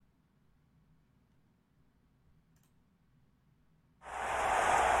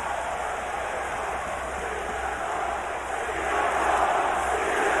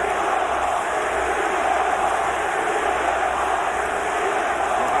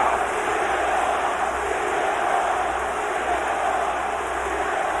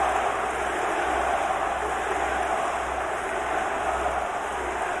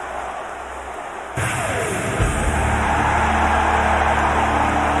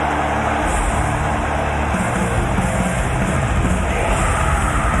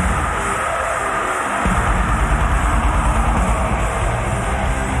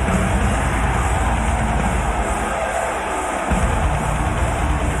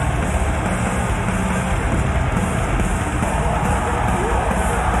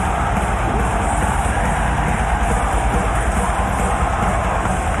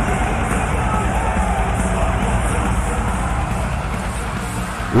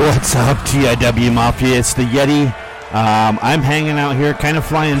What's up, TIW Mafia? It's the Yeti. I'm hanging out here, kind of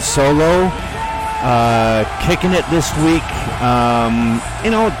flying solo, kicking it this week.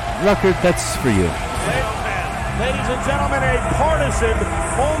 Rucker, that's for you. Ladies and gentlemen, a partisan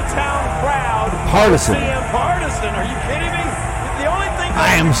hometown crowd. Partisan. Partisan. Are you kidding me? The only thing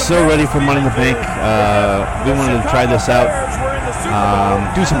I am so ready for Money in the Bank. We wanted to try this out.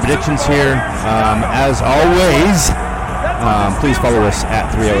 Do some predictions here. As always, please follow us at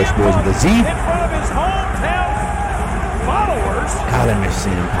 3LH Boys with a Z. In front of his hometown followers. God, I miss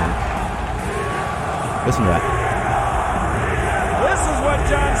CM Punk. Listen to that. This is what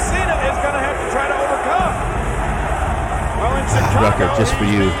John Cena is going to have to try to overcome. Well, in Chicago, Rucker, just for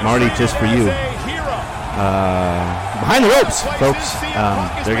you. Marty, just for you. Behind the ropes, folks.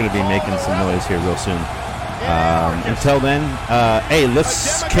 They're going to be making some noise here real soon. Until then, hey,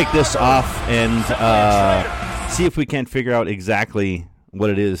 let's kick this off and see if we can't figure out exactly what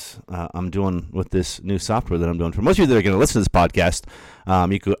it is I'm doing with this new software that I'm doing. For most of you that are going to listen to this podcast,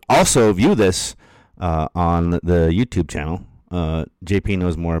 you could also view this on the YouTube channel. JP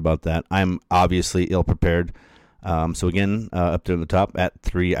knows more about that. I'm obviously ill-prepared. So again, up there on the top at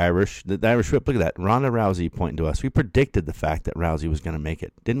 3 Irish. The Irish Whip, look at that. Ronda Rousey pointing to us. We predicted the fact that Rousey was going to make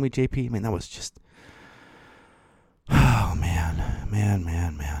it. Didn't we, JP? I mean, that was just... Oh, man.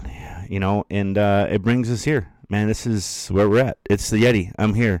 Yeah. And it brings us here. Man, this is where we're at. It's the Yeti.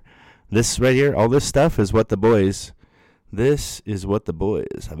 I'm here. This right here, all this stuff is what the boys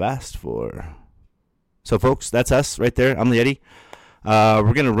have asked for. So, folks, that's us right there. I'm the Yeti.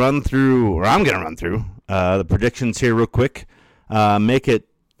 I'm going to run through the predictions here real quick. Make it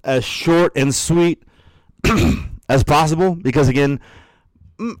as short and sweet as possible because, again,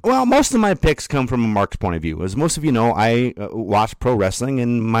 most of my picks come from a Mark's point of view. As most of you know, I watch pro wrestling,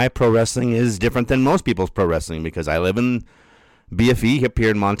 and my pro wrestling is different than most people's pro wrestling because I live in BFE up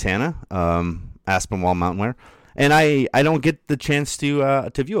here in Montana, Aspenwall Mountain Wear, and I don't get the chance to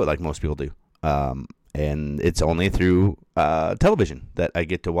view it like most people do. And it's only through television that I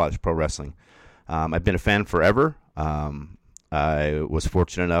get to watch pro wrestling. I've been a fan forever. I was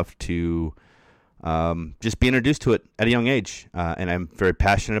fortunate enough to just be introduced to it at a young age, and I'm very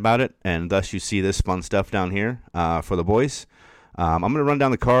passionate about it, and thus you see this fun stuff down here for the boys. I'm going to run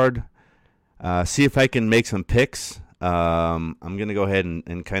down the card, see if I can make some picks. I'm going to go ahead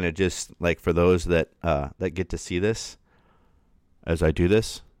and kind of just, like, for those that get to see this as I do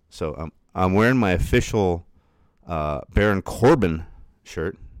this. So I'm wearing my official Baron Corbin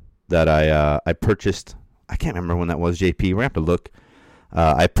shirt that I purchased. I can't remember when that was, JP. We're going to have to look.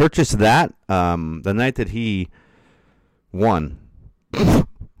 I purchased that the night that he won.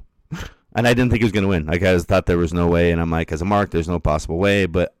 And I didn't think he was going to win. Like, I just thought there was no way. And I'm like, as a Mark, there's no possible way.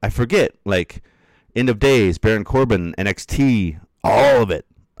 But I forget, like, end of days, Baron Corbin, NXT, all of it,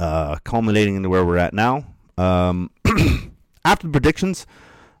 culminating into where we're at now. After the predictions,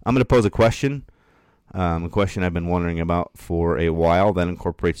 I'm going to pose a question. A question I've been wondering about for a while that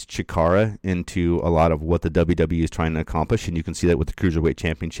incorporates Chikara into a lot of what the WWE is trying to accomplish, and you can see that with the Cruiserweight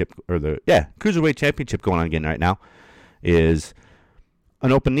Championship, Cruiserweight Championship going on again right now, is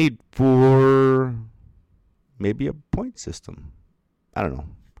an open need for maybe a point system. I don't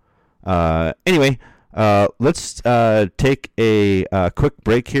know. Anyway, let's take a quick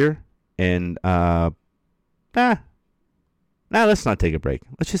break here, and let's not take a break.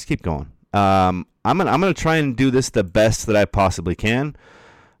 Let's just keep going. I'm gonna try and do this the best that I possibly can,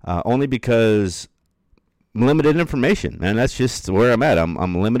 only because limited information, and that's just where I'm at.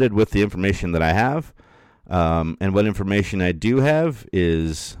 I'm limited with the information that I have, and what information I do have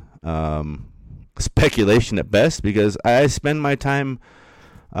is speculation at best, because I spend my time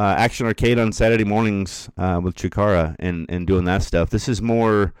Action Arcade on Saturday mornings with Chikara and doing that stuff. This is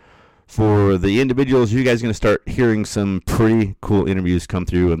more for the individuals. You guys are going to start hearing some pretty cool interviews come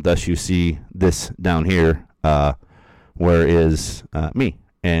through, and thus you see this down here, where is me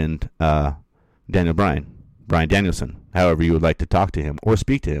and Brian Danielson, however you would like to talk to him or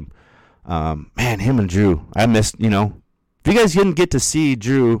speak to him. Man, him and Drew, I missed, if you guys didn't get to see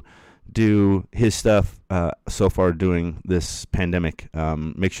Drew do his stuff so far during this pandemic,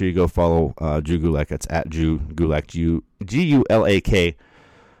 make sure you go follow Drew Gulak. That's at Drew Gulak, Gulak,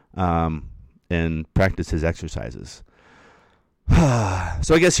 and practice his exercises. So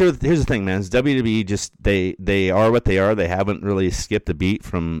I guess here's the thing, man. It's WWE, just they are what they are. They haven't really skipped a beat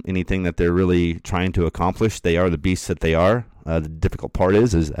from anything that they're really trying to accomplish. They are the beasts that they are. The difficult part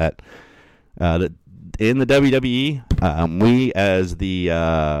is that in the WWE, we as the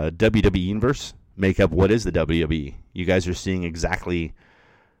WWE universe make up what is the WWE. You guys are seeing exactly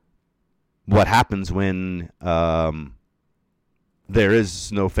what happens when there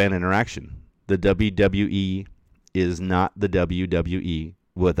is no fan interaction. The WWE is not the WWE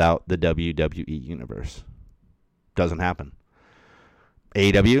without the WWE universe. Doesn't happen.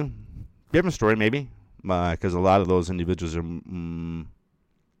 AEW, different story maybe, because a lot of those individuals are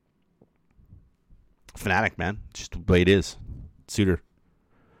fanatic, man. Just the way it is. Suitor.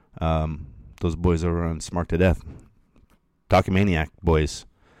 Those boys over on Smart to Death. Talking Maniac boys.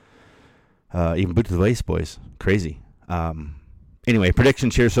 Even Boot to the Lace boys. Crazy. Anyway,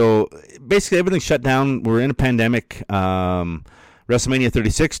 predictions here. So basically everything's shut down. We're in a pandemic. WrestleMania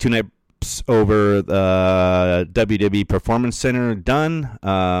 36, 2 nights over the WWE Performance Center, done.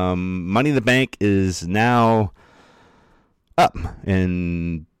 Money in the Bank is now up.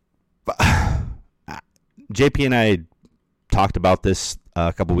 And JP and I talked about this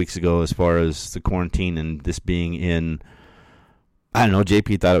a couple weeks ago as far as the quarantine and this being in, I don't know,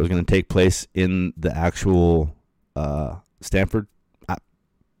 JP thought it was going to take place in the actual Stanford.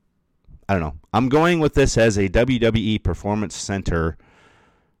 I don't know. I'm going with this as a WWE Performance Center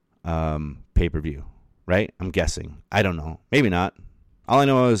pay-per-view, right? I'm guessing. I don't know. Maybe not. All I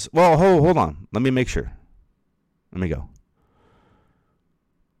know is, well, hold on. Let me make sure. Let me go.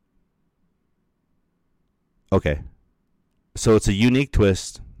 Okay. So it's a unique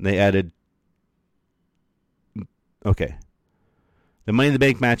twist. They added... Okay. The Money in the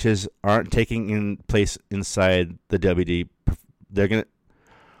Bank matches aren't taking place inside the WWE. They're going to...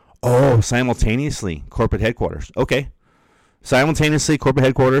 Oh, simultaneously, corporate headquarters. Okay. Simultaneously, corporate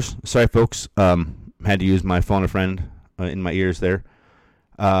headquarters. Sorry, folks. Had to use my phone a friend in my ears there.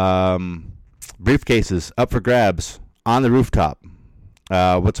 Briefcases up for grabs on the rooftop.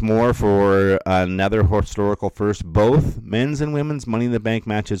 What's more, for another historical first, both men's and women's Money in the Bank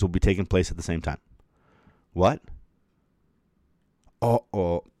matches will be taking place at the same time. What?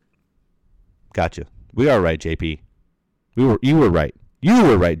 Oh. Gotcha. We are right, JP. You were right. You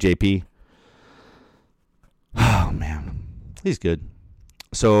were right, JP. Oh, man. He's good.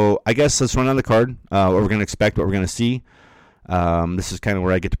 So, I guess let's run on the card. What we're going to expect, what we're going to see. This is kind of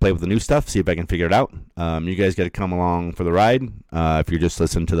where I get to play with the new stuff, see if I can figure it out. You guys got to come along for the ride. If you're just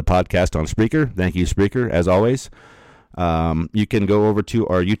listening to the podcast on Spreaker, thank you, Spreaker, as always. You can go over to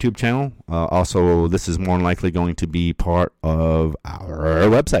our YouTube channel. Also, this is more than likely going to be part of our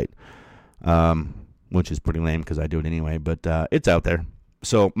website. Which is pretty lame because I do it anyway, but it's out there.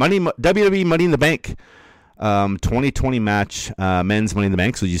 So, WWE Money in the Bank 2020 match, men's Money in the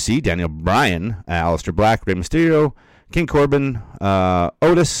Bank. So you see Daniel Bryan, Aleister Black, Rey Mysterio, King Corbin,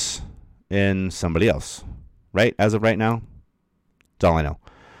 Otis, and somebody else. Right? As of right now? That's all I know.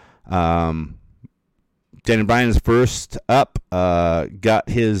 Daniel Bryan is first up. Got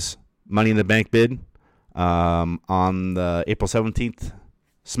his Money in the Bank bid on the April 17th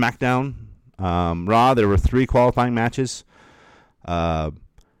SmackDown. Raw, there were 3 qualifying matches.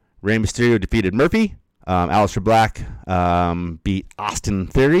 Rey Mysterio defeated Murphy. Aleister Black beat Austin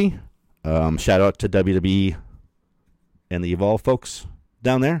Theory. Shout out to WWE and the Evolve folks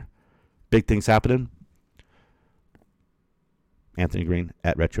down there. Big things happening. Anthony Green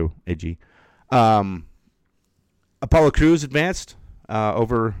at Retro AG. Apollo Crews advanced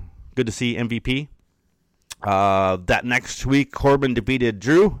over. Good to see MVP. That next week, Corbin defeated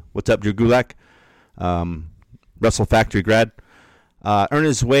Drew. What's up, Drew Gulak? Wrestle Factory grad. Earned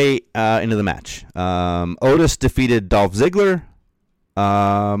his way into the match. Otis defeated Dolph Ziggler.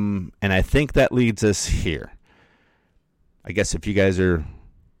 And I think that leads us here. I guess if you guys are...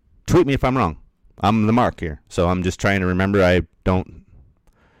 Tweet me if I'm wrong. I'm the mark here. So I'm just trying to remember I don't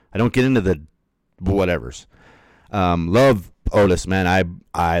get into the whatevers. Love Otis, man.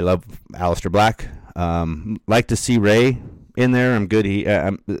 I love Aleister Black. Like to see Ray in there. I'm good.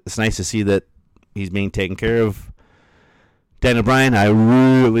 It's nice to see that he's being taken care of. Daniel Bryan, I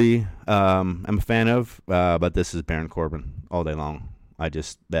really am a fan of, but this is Baron Corbin all day long.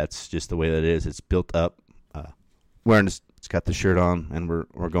 That's just the way that it is. It's built up. It's got the shirt on, and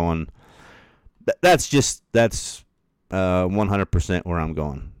we're going. That's 100% where I'm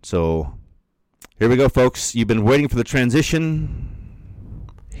going. So here we go, folks. You've been waiting for the transition.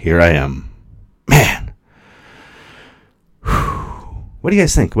 Here I am. Man. What do you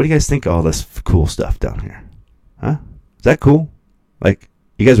guys think? What do you guys think of all this cool stuff down here? Huh? Is that cool? Like,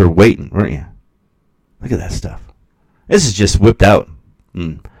 you guys were waiting, weren't you? Look at that stuff. This is just whipped out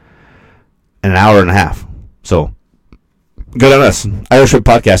in an hour and a half. So, good on us.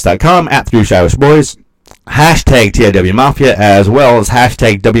 IrishWhipPodcast.com, at 3 Irish Boys, hashtag TIW Mafia, as well as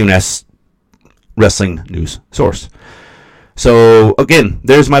hashtag WNS Wrestling News Source. So, again,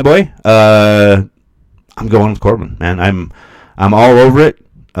 there's my boy. I'm going with Corbin, man. I'm all over it.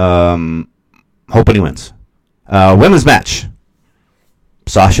 Hoping he wins. Women's match.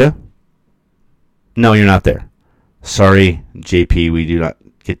 Sasha? No, you're not there. Sorry, JP, we do not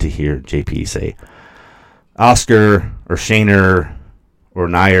get to hear JP say Oscar or Shaner or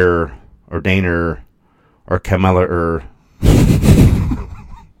Nair or Daner or Camilla or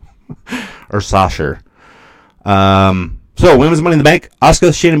Sasha. So, women's Money in the Bank: Asuka,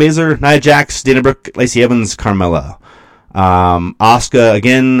 Shayna Baszler, Nia Jax, Dana Brooke, Lacey Evans, Carmella. Asuka,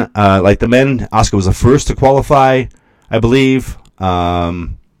 again, like the men, Asuka was the first to qualify, I believe.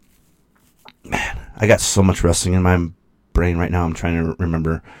 Man, I got so much wrestling in my brain right now. I'm trying to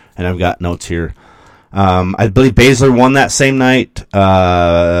remember, and I've got notes here. I believe Baszler won that same night.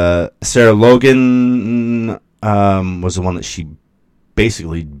 Sarah Logan was the one that she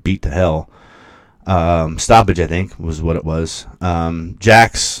basically beat to hell. Stoppage, I think, was what it was.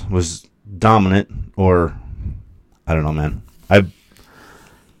 Jax was dominant, or I don't know, man.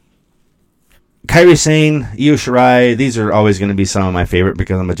 Kairi Sane, Io Shirai, these are always going to be some of my favorite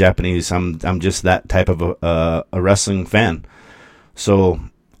because I'm a Japanese. I'm just that type of a wrestling fan. So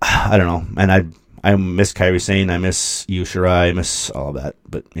I don't know, and I miss Kairi Sane, I miss Io Shirai, I miss all of that.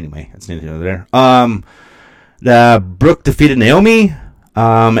 But anyway, that's neither here nor there. Brooke defeated Naomi.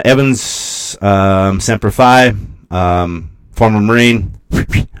 Evans, Semper Fi, former Marine,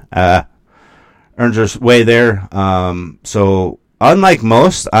 earns her way there. So unlike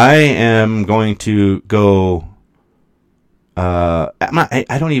most, I am going to go. I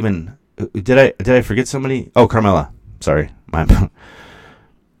don't even. Did I forget somebody? Oh, Carmella. Sorry,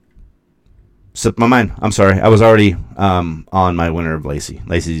 slipped my mind. I'm sorry. I was already on my winner of Lacey.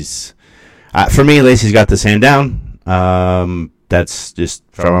 Lacey's for me. Lacey's got this hand down. That's just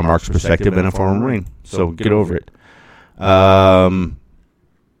from a Mark's perspective and a former Marine. So get over it. The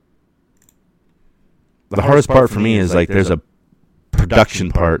hardest part for me is like there's a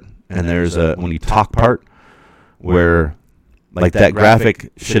production part and there's a when you talk part where like that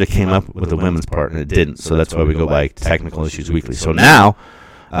graphic should have came up with the women's part and it didn't. So that's why we go by Technical Issues Weekly. So now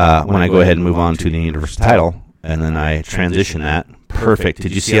when I go ahead and move on to the Universal title and then I transition that, perfect.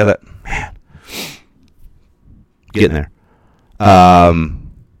 Did you see how that? Man, getting there.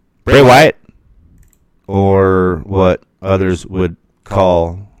 Bray Wyatt, or what others would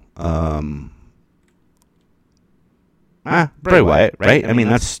call Bray Wyatt, right? I mean,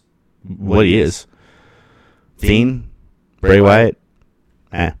 that's what he is. Fiend, Bray Wyatt.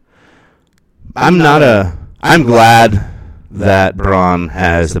 I'm glad that Braun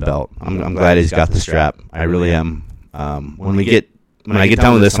has the belt. I'm glad he's got the strap. I really am. When I get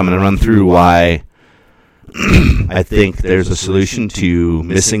done with this, I'm going to run through why I think there's a solution to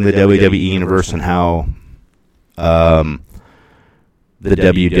missing the WWE Universe and how the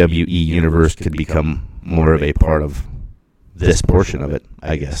WWE Universe could become more of a part of this portion of it,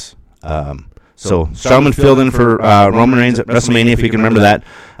 I guess. So Strowman filled in for Roman Reigns at WrestleMania, if you can remember that.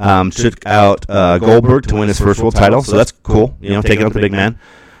 Took out Goldberg to win his first world title, so that's cool. Taking out the big man.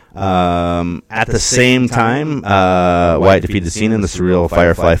 At the same time, Wyatt defeated Cena in the surreal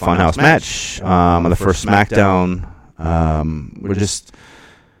Firefly Funhouse match on the first SmackDown.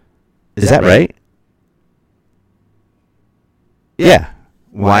 Is that right? Yeah,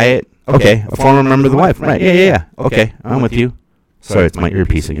 Wyatt. Okay, a former member of the wife. Right? Yeah. Okay, I'm with you. Sorry, it's my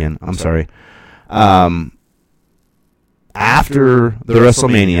earpiece again. I'm sorry. After the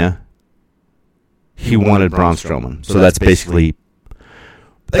WrestleMania, he wanted Braun Strowman, so that's basically.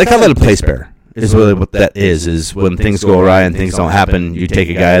 They call it a place bearer. Is really what that is when things go awry and things don't happen, you take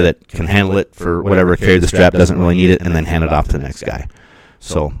a guy that can handle it for whatever, carry the strap, doesn't really need it, and then hand it off to the next guy.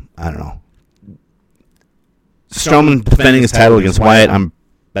 So, I don't know. Strowman defending his title against Wyatt,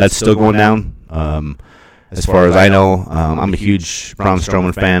 that's still going down. As far as I know, I'm a huge Braun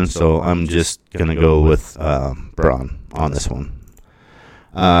Strowman fan, so I'm just going to go with Braun on this one.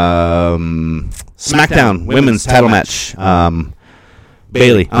 SmackDown women's title match.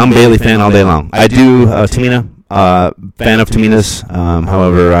 Bayley. I'm a Bayley fan all day long. I do Tamina. Fan of Tamina's.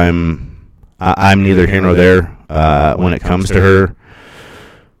 However, I'm neither here nor there when it comes to her.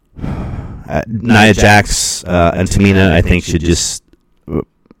 Nia Jax and Tamina, I think, should just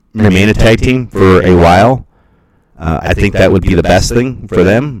remain a tag team for a while. I think that would be the best thing for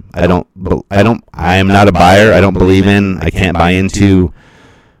them. I am not a buyer. I can't buy into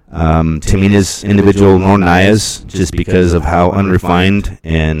Tamina's individual nor Nia's just because of how unrefined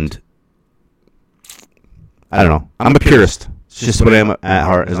and I don't know. I'm a purist. It's just what I am at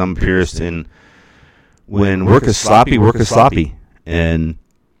heart. Is I'm a purist, and when work is sloppy, and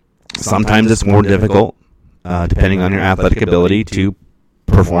sometimes it's more difficult depending on your athletic ability to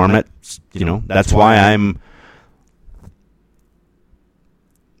perform it. That's why I'm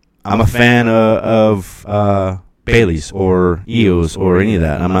a fan of Bailey's or Io's or any of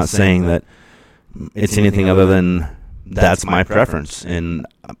that. I'm not saying that it's anything other than that's my preference, and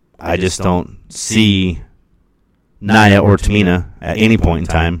I just don't see Nia or Tamina at any point in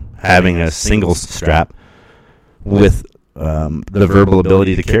time having a single strap with the verbal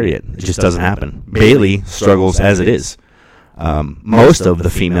ability to carry it. It just doesn't happen. Bailey struggles as it is. Most of the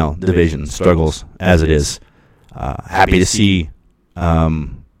female division struggles as it is. Happy to see.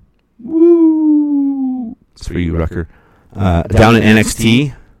 Woo! It's for you, Rucker. Down in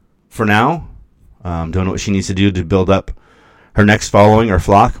NXT for now. Don't know what she needs to do to build up her next following or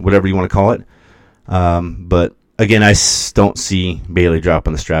flock, whatever you want to call it. But again, I don't see Bailey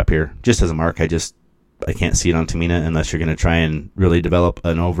dropping the strap here. Just as a mark, I can't see it on Tamina unless you're going to try and really develop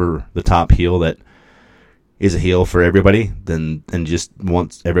an over-the-top heel that is a heel for everybody, and just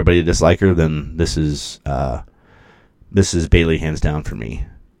wants everybody to dislike her. Then this is Bailey hands down for me.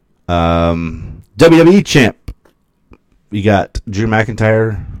 WWE champ, we got Drew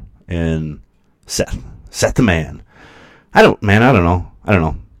McIntyre and Seth the Man. I don't know.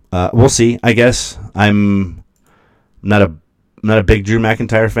 We'll see. I guess I'm not a big Drew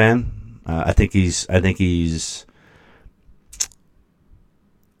McIntyre fan. I think he's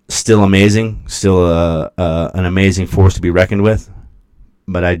still amazing, still an amazing force to be reckoned with.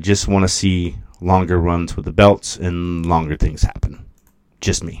 But I just want to see longer runs with the belts and longer things happen.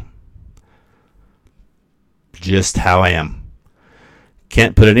 Just me. Just how I am.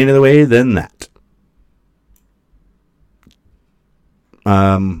 Can't put it any other way than that.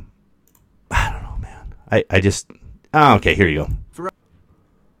 I don't know, man. Okay, here you go. For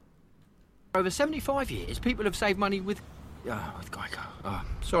over 75 years, people have saved money with Geico.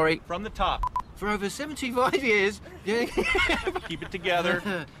 Sorry. From the top. For over 75 years... Keep it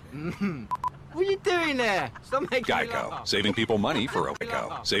together. What are you doing there? Stop making me Geico, laugh. saving people money for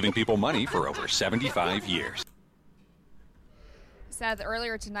over 75 years. Seth,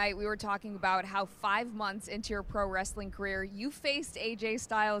 earlier tonight we were talking about how 5 months into your pro wrestling career, you faced AJ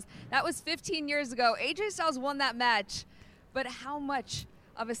Styles. That was 15 years ago. AJ Styles won that match, but how much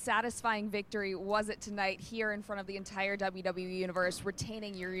of a satisfying victory was it tonight here in front of the entire WWE Universe,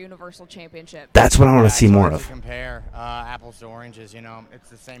 retaining your Universal Championship? That's what I want to see more of. Compare apples to oranges, it's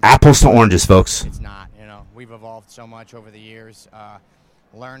the same. Apples to oranges, folks. It's not, we've evolved so much over the years,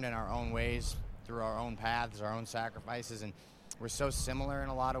 learned in our own ways, through our own paths, our own sacrifices, and we're so similar in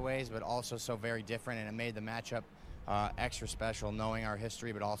a lot of ways, but also so very different, and it made the matchup extra special, knowing our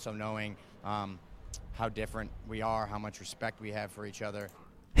history, but also knowing how different we are, how much respect we have for each other.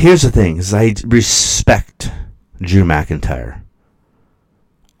 Here's the thing, is I respect Drew McIntyre.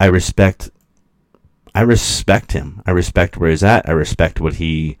 I respect him. I respect where he's at. I respect what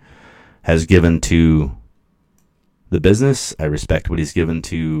he has given to the business. I respect what he's given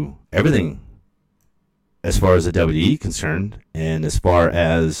to everything as far as the WWE is concerned and as far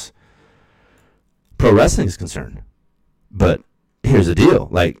as pro wrestling is concerned. But here's the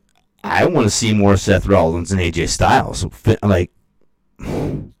deal. I want to see more Seth Rollins and AJ Styles.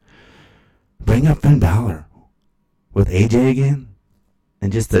 Bring up Finn Balor with AJ again.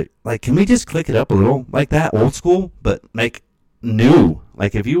 And just can we just click it up a little like that, old school, but new?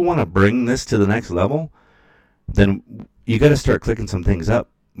 If you want to bring this to the next level, then you got to start clicking some things up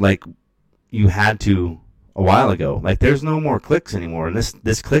you had to a while ago. There's no more clicks anymore, and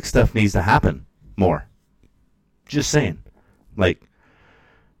this click stuff needs to happen more. Just saying.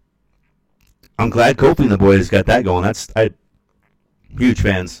 I'm glad Kofi and the boys got that going. Huge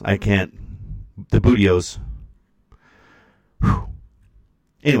fans. The Bootios. Whew.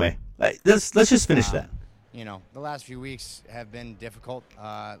 Anyway, let's just finish that. The last few weeks have been difficult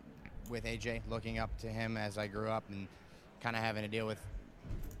with AJ, looking up to him as I grew up and kind of having to deal with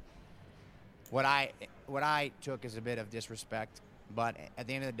what I took as a bit of disrespect. But at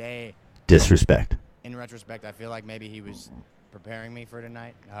the end of the day... Disrespect. In retrospect, I feel like maybe he was preparing me for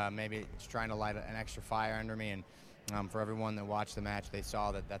tonight. Maybe it's trying to light an extra fire under me. And for everyone that watched the match, they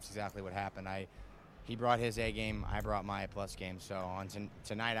saw that that's exactly what happened. He brought his A game, I brought my plus game. So on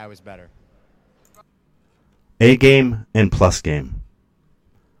tonight, I was better. A game and plus game.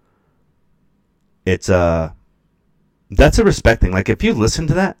 It's that's a respect thing. If you listen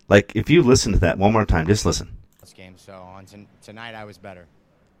to that, one more time, just listen. Plus game. So on tonight, I was better.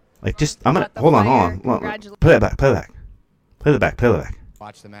 Hold on. Play it back.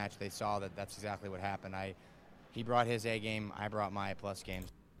 Watch the match, they saw that that's exactly what happened. He brought his A game, I brought my plus game.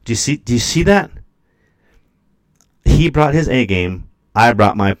 Do you see that? He brought his A game, I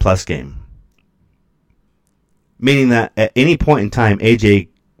brought my plus game. Meaning that at any point in time, AJ,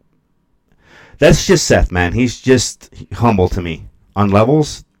 that's just Seth, man. He's just humble to me on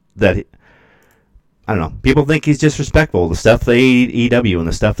levels that I don't know. People think he's disrespectful. The stuff they EW and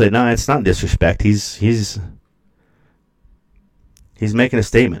the stuff that no, it's not disrespect. He's making a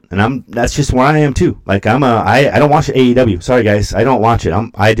statement, and that's just where I am too. Like I don't watch AEW. Sorry guys, I don't watch it.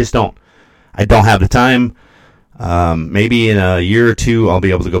 I just don't. I don't have the time. Maybe in a year or two I'll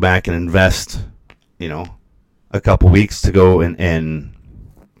be able to go back and invest, a couple weeks to go and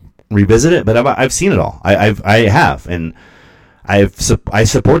revisit it. But I've seen it all. I have, and I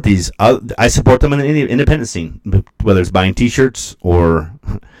support these. I support them in the independent scene, whether it's buying T-shirts or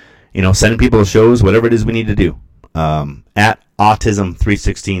sending people to shows, whatever it is we need to do. At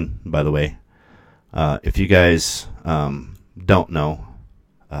Autism316, by the way, if you guys don't know,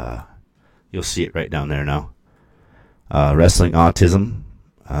 you'll see it right down there now. Wrestling Autism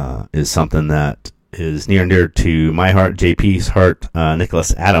is something that is near and dear to my heart, JP's heart.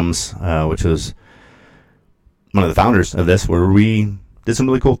 Nicholas Adams, which was one of the founders of this, where we did some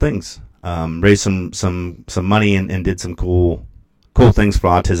really cool things, raised some money and did some cool things for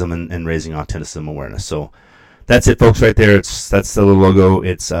autism and raising autism awareness. So that's it, folks, right there. That's the little logo.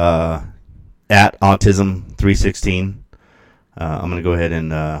 It's at Autism316. I'm gonna go ahead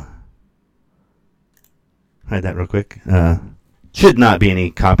and hide that real quick. Should not be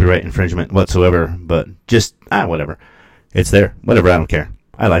any copyright infringement whatsoever, but just whatever. It's there. Whatever, I don't care.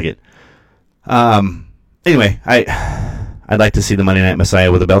 I like it. Anyway, I'd like to see the Monday Night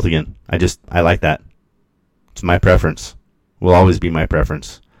Messiah with a belt again. I like that. It's my preference. Will always be my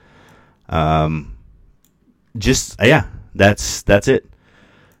preference. That's it.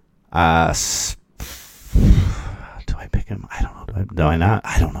 Do I pick him? I don't know. Do I not?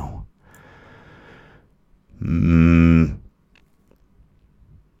 I don't know.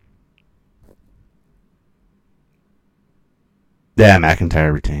 Yeah,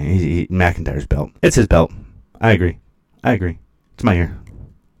 McIntyre retained. McIntyre's belt. It's his belt. I agree. It's my ear.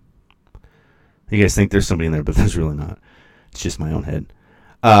 You guys think there's somebody in there, but there's really not. It's just my own head.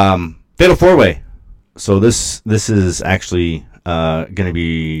 Fatal 4-Way. So this is actually going to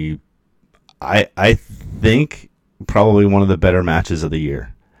be, I think, probably one of the better matches of the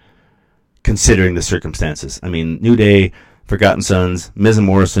year, considering the circumstances. I mean, New Day, Forgotten Sons, Miz and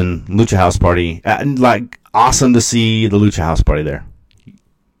Morrison, Lucha House Party. Awesome to see the Lucha House Party there.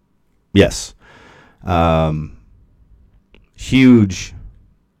 Yes. Huge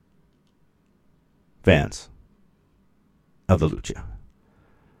fans of the Lucha.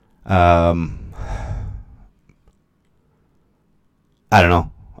 I don't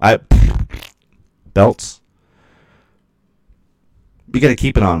know. Belts. You got to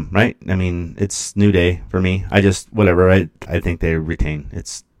keep it on, right? I mean, it's New Day for me. Whatever. I think they retain.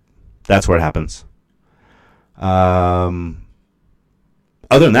 That's where it happens. Other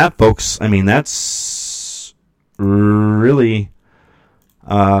than that, folks, I mean, that's really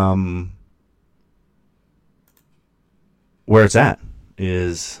where it's at.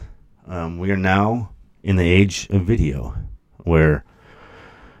 Is we are now in the age of video, where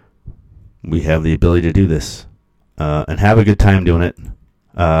we have the ability to do this and have a good time doing it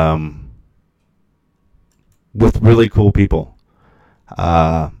with really cool people.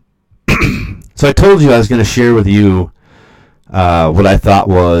 So I told you I was going to share with you what I thought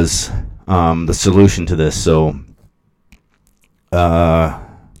was the solution to this. So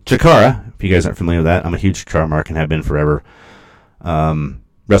Chikara, if you guys aren't familiar with that, I'm a huge Chikara mark and have been forever.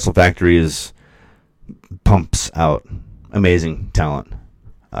 Wrestle Factory pumps out amazing talent.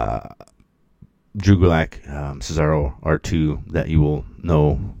 Drew Gulak, Cesaro are two that you will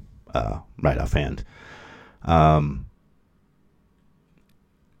know right offhand.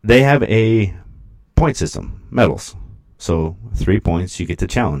 They have a point system, medals. So 3 points, you get to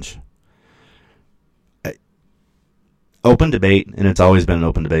challenge. Open debate, and it's always been an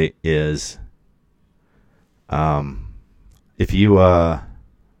open debate, is if you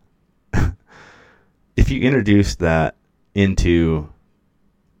if you introduce that into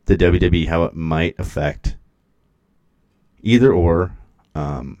the WWE, how it might affect either or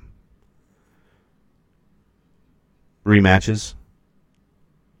rematches,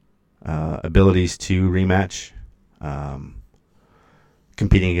 abilities to rematch,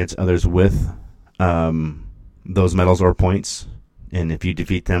 competing against others with those medals or points, and if you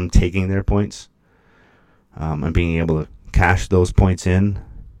defeat them, taking their points, and being able to cash those points in,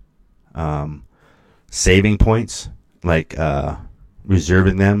 saving points, like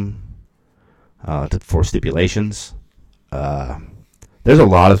reserving them for stipulations. There's a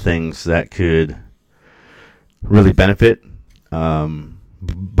lot of things that could really benefit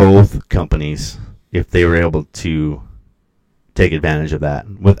both companies if they were able to take advantage of that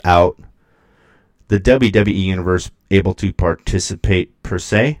without the WWE Universe able to participate per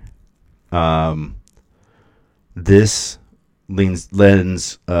se. this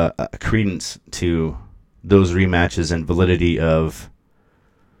lends credence to those rematches and validity of,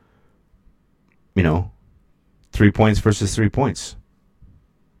 3 points versus 3 points.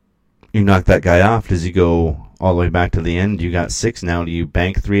 You knock that guy off. Does he go all the way back to the end? You got 6 now. Do you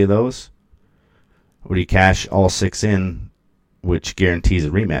bank 3 of those? Or do you cash all 6 in, which guarantees a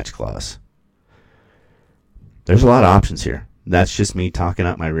rematch clause? There's a lot of options here. That's just me talking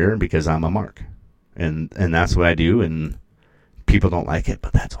out my rear because I'm a mark. And that's what I do, and people don't like it,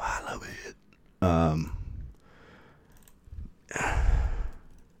 but that's why I love it.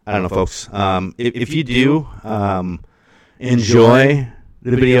 I don't know, folks. If you do enjoy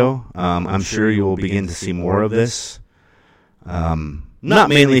the video, I'm sure you'll begin to see more of this. Not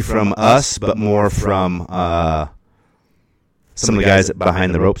mainly from us, but more from some of the guys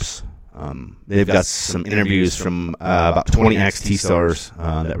behind the ropes. They've got some interviews from about 20 XT stars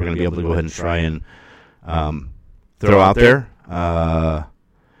that we're going to be able to go ahead and try and throw out there.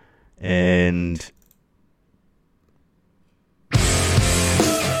 And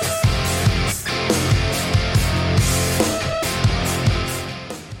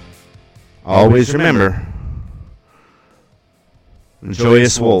always remember, the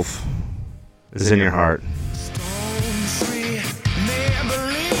joyous wolf is in your heart.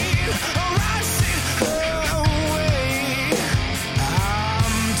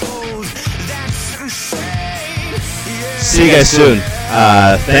 See you guys soon.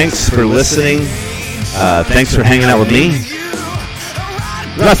 Thanks for listening. Thanks for hanging out with me.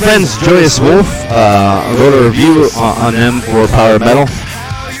 My friends, Joyous Wolf. I wrote a review on them for Power Metal.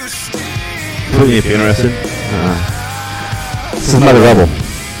 Put me if you're interested. This is Mother Rebel.